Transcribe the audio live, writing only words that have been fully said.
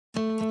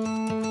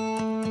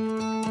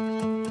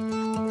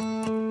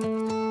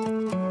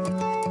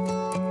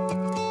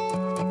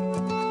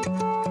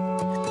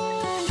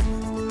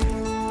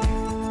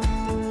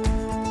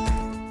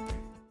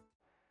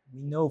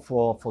know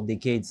for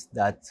decades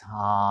that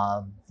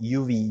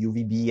UV,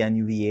 UVB, and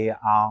UVA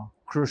are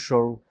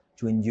crucial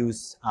to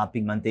induce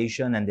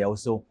pigmentation, and they're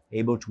also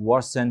able to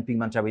worsen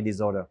pigmentary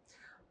disorder.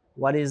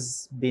 What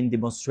is being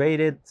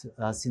demonstrated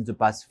since the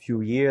past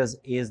few years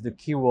is the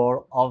key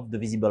role of the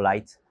visible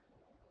light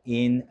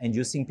in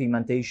inducing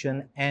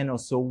pigmentation and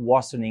also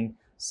worsening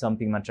some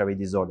pigmentary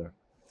disorder.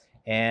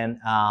 And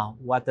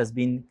what has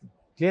been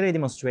clearly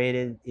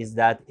demonstrated is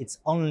that it's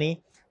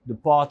only the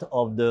part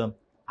of the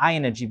high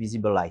energy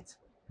visible light,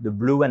 the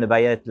blue and the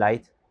violet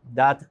light,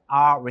 that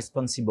are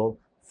responsible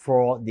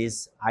for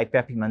this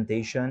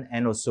hyperpigmentation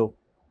and also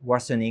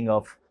worsening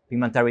of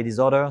pigmentary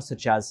disorder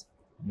such as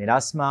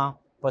melasma,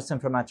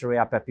 post-inflammatory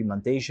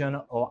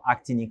hyperpigmentation, or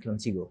actinic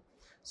lentigo.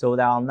 So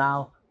there are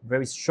now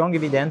very strong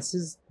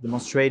evidences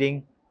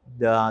demonstrating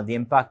the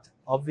impact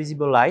of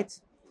visible light.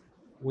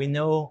 We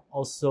know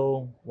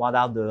also what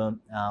are the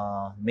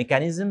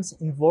mechanisms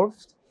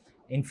involved.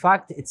 In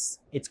fact,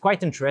 it's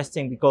quite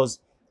interesting because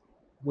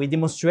we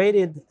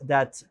demonstrated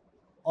that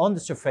on the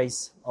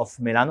surface of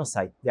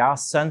melanocyte, there are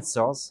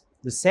sensors,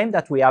 the same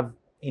that we have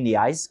in the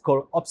eyes,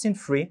 called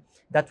opsin-3,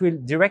 that will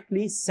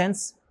directly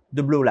sense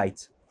the blue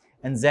light.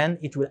 And then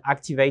it will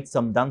activate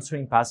some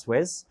downstream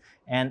pathways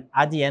and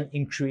at the end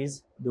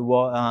increase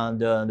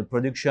the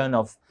production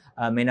of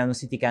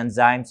melanocytic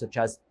enzymes such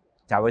as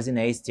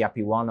tyrosinase,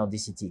 TRP1, or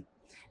DCT.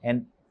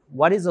 And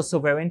what is also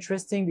very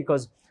interesting,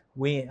 because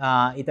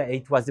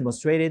it was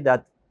demonstrated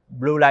that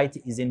blue light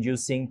is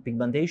inducing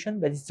pigmentation,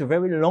 but it's a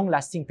very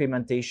long-lasting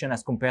pigmentation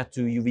as compared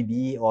to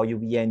UVB or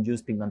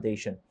UVA-induced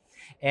pigmentation.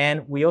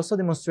 And we also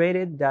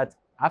demonstrated that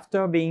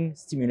after being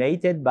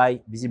stimulated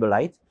by visible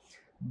light,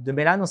 the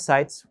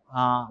melanocytes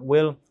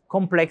will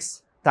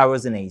complex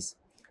tyrosinase.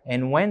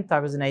 And when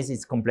tyrosinase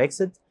is complexed,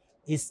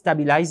 it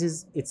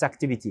stabilizes its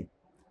activity,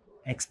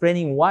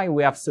 explaining why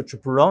we have such a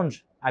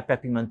prolonged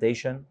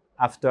hyperpigmentation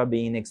after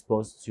being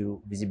exposed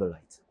to visible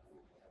light.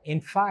 In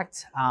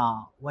fact,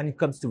 when it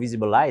comes to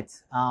visible light,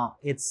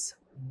 it's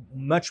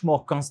much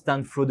more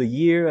constant through the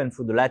year and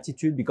through the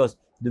latitude, because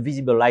the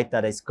visible light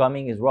that is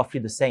coming is roughly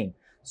the same.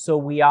 So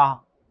we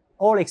are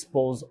all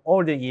exposed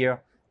all the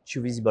year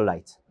to visible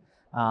light.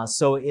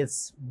 So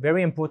it's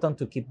very important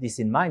to keep this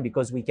in mind,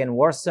 because we can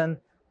worsen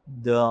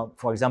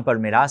for example,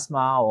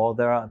 melasma or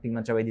other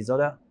pigmentary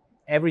disorder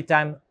every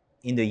time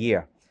in the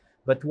year.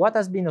 But what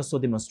has been also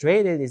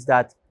demonstrated is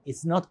that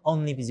it's not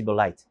only visible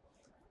light.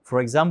 For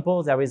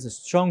example, there is a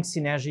strong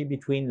synergy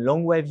between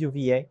long-wave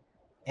UVA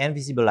and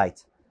visible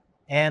light.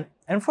 And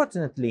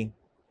unfortunately,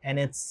 and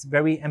it's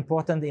very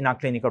important in our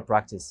clinical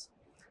practice,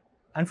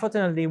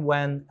 unfortunately,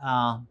 when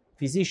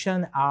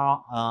physicians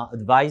are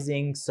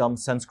advising some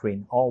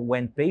sunscreen, or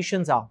when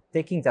patients are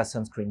taking their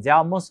sunscreen, they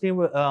are mostly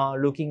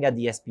looking at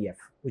the SPF,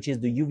 which is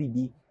the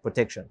UVB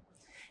protection.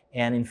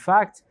 And in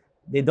fact,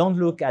 they don't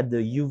look at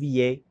the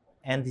UVA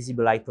and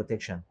visible light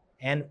protection.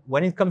 And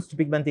when it comes to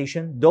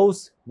pigmentation,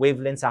 those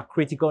wavelengths are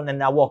critical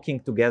and are working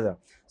together.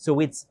 So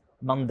it's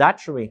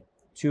mandatory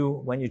to,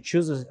 when you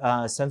choose a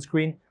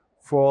sunscreen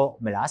for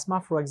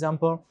melasma, for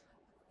example,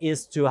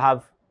 is to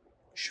have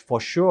for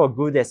sure a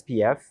good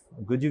SPF,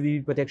 a good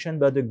UVB protection,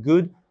 but a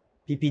good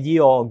PPD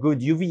or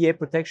good UVA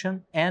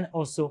protection, and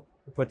also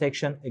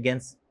protection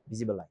against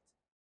visible light.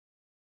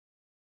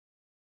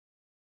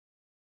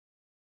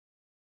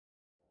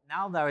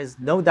 Now there is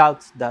no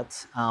doubt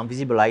that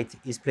visible light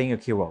is playing a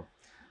key role.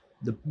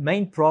 The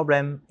main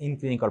problem in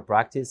clinical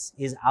practice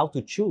is how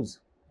to choose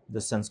the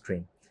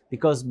sunscreen,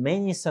 because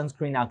many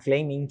sunscreens are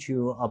claiming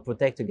to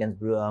protect against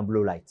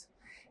blue light.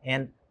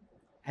 And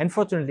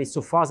unfortunately,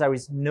 so far there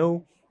is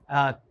no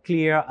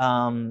clear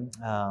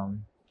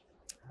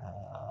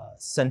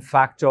sun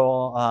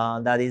factor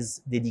that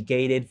is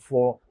dedicated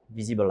for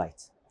visible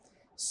light.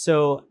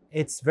 So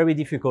it's very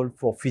difficult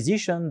for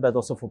physicians, but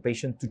also for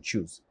patients to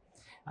choose.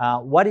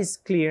 What is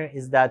clear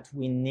is that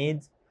we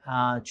need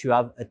to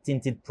have a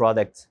tinted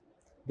product,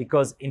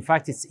 because in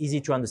fact it's easy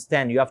to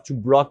understand. You have to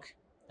block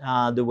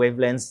the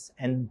wavelengths,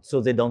 and so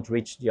they don't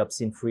reach the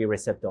opsin-3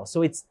 receptor.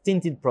 So it's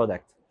tinted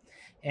product.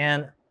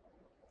 And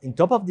on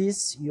top of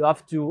this, you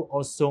have to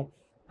also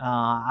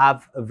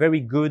have a very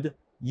good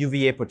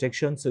UVA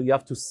protection. So you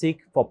have to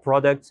seek for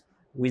products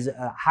with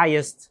the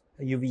highest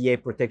UVA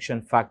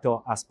protection factor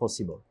as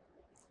possible.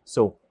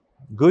 So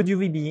good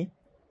UVB,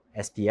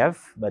 SPF,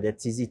 but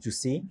it's easy to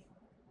see.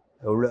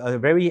 A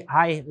very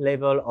high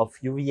level of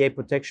UVA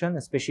protection,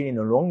 especially in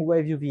a long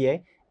wave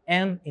UVA,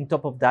 and on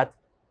top of that,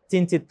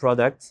 tinted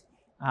products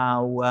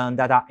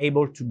that are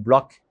able to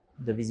block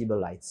the visible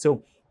light.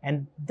 So,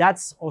 and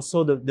that's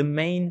also the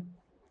main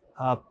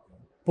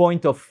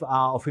point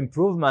of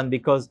improvement,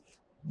 because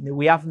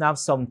we have now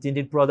some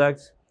tinted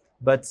products,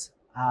 but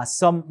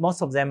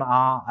most of them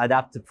are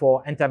adapted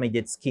for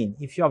intermediate skin.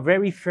 If you have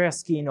very fair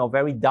skin or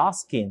very dark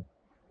skin,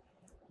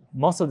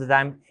 most of the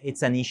time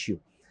it's an issue.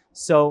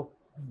 So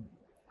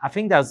I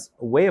think there's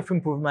a way of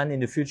improvement in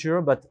the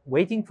future, but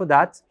waiting for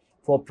that,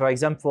 for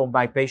example,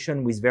 my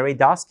patient with very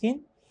dark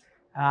skin,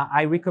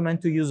 I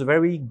recommend to use a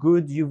very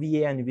good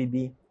UVA and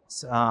UVB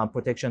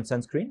protection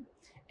sunscreen.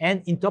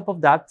 And on top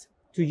of that,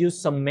 to use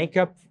some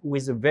makeup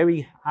with a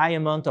very high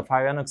amount of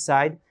iron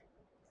oxide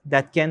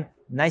that can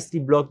nicely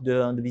block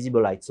the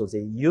visible light. So they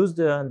use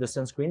the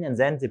sunscreen and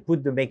then they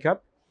put the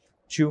makeup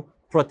to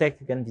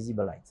protect against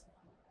visible light.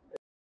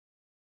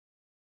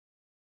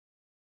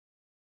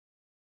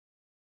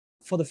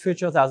 For the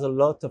future, there's a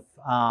lot of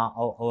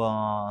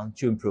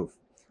to improve.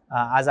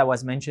 As I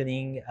was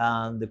mentioning,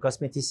 the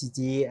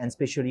cosmeticity and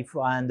especially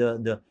for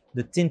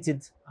the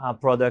tinted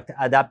product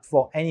adapt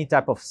for any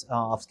type of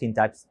skin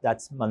types.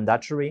 That's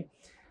mandatory.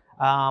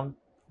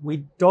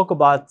 We talk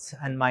about,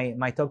 and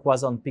my talk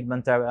was on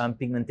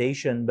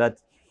pigmentation, but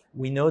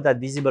we know that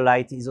visible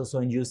light is also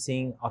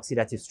inducing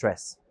oxidative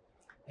stress.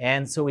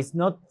 And so it's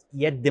not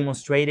yet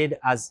demonstrated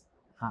as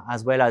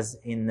well as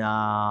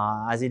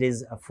it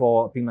is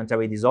for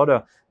pigmentary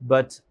disorder,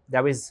 but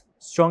there is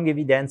strong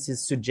evidence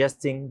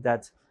suggesting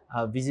that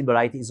visible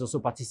light is also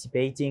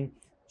participating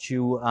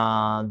to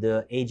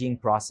the aging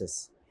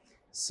process.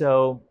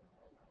 So,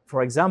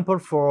 for example,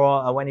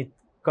 for when it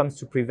comes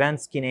to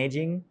prevent skin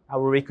aging, I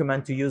would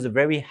recommend to use a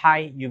very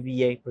high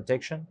UVA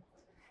protection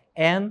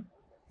and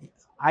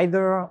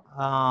either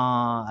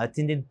a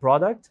tinted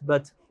product,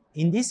 but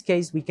in this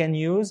case, we can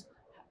use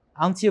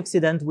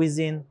antioxidant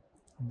within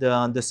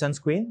the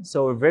sunscreen,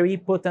 so a very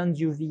potent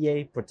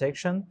UVA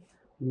protection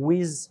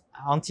with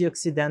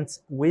antioxidants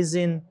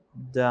within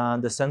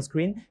the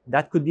sunscreen.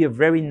 That could be a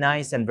very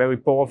nice and very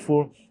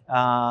powerful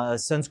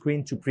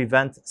sunscreen to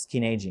prevent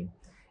skin aging.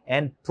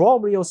 And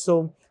probably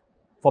also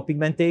for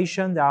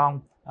pigmentation,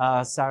 there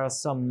are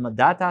some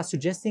data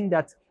suggesting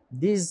that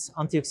these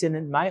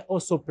antioxidants might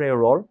also play a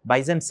role.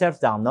 By themselves,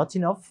 they are not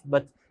enough,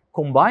 but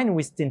combined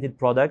with tinted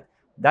product,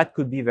 that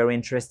could be very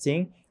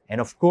interesting. And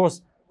of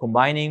course,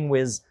 combining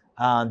with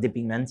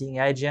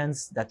depigmenting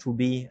agents, that would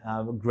be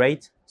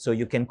great. So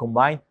you can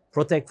combine,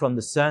 protect from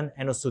the sun,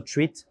 and also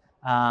treat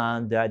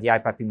the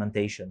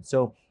hyperpigmentation.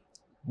 So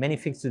many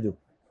things to do.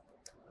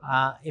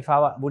 If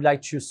I would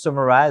like to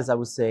summarize, I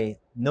would say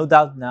no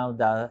doubt now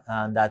that,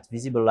 that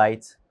visible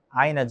light,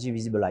 high energy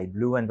visible light,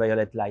 blue and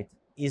violet light,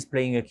 is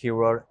playing a key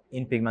role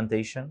in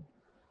pigmentation.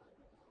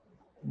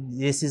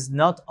 This is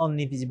not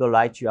only visible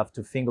light, you have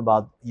to think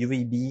about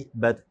UVB,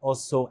 but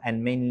also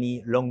and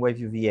mainly long wave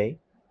UVA.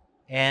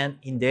 And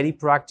in daily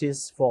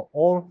practice, for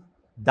all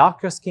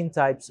darker skin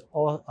types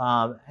or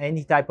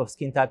any type of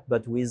skin type,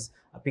 but with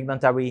a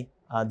pigmentary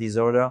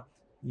disorder,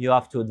 you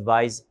have to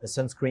advise a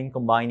sunscreen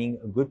combining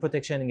a good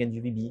protection against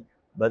UVB,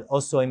 but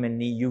also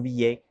mainly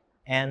UVA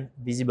and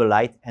visible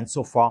light. And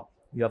so far,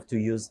 you have to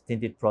use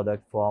tinted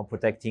product for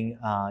protecting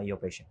your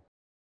patient.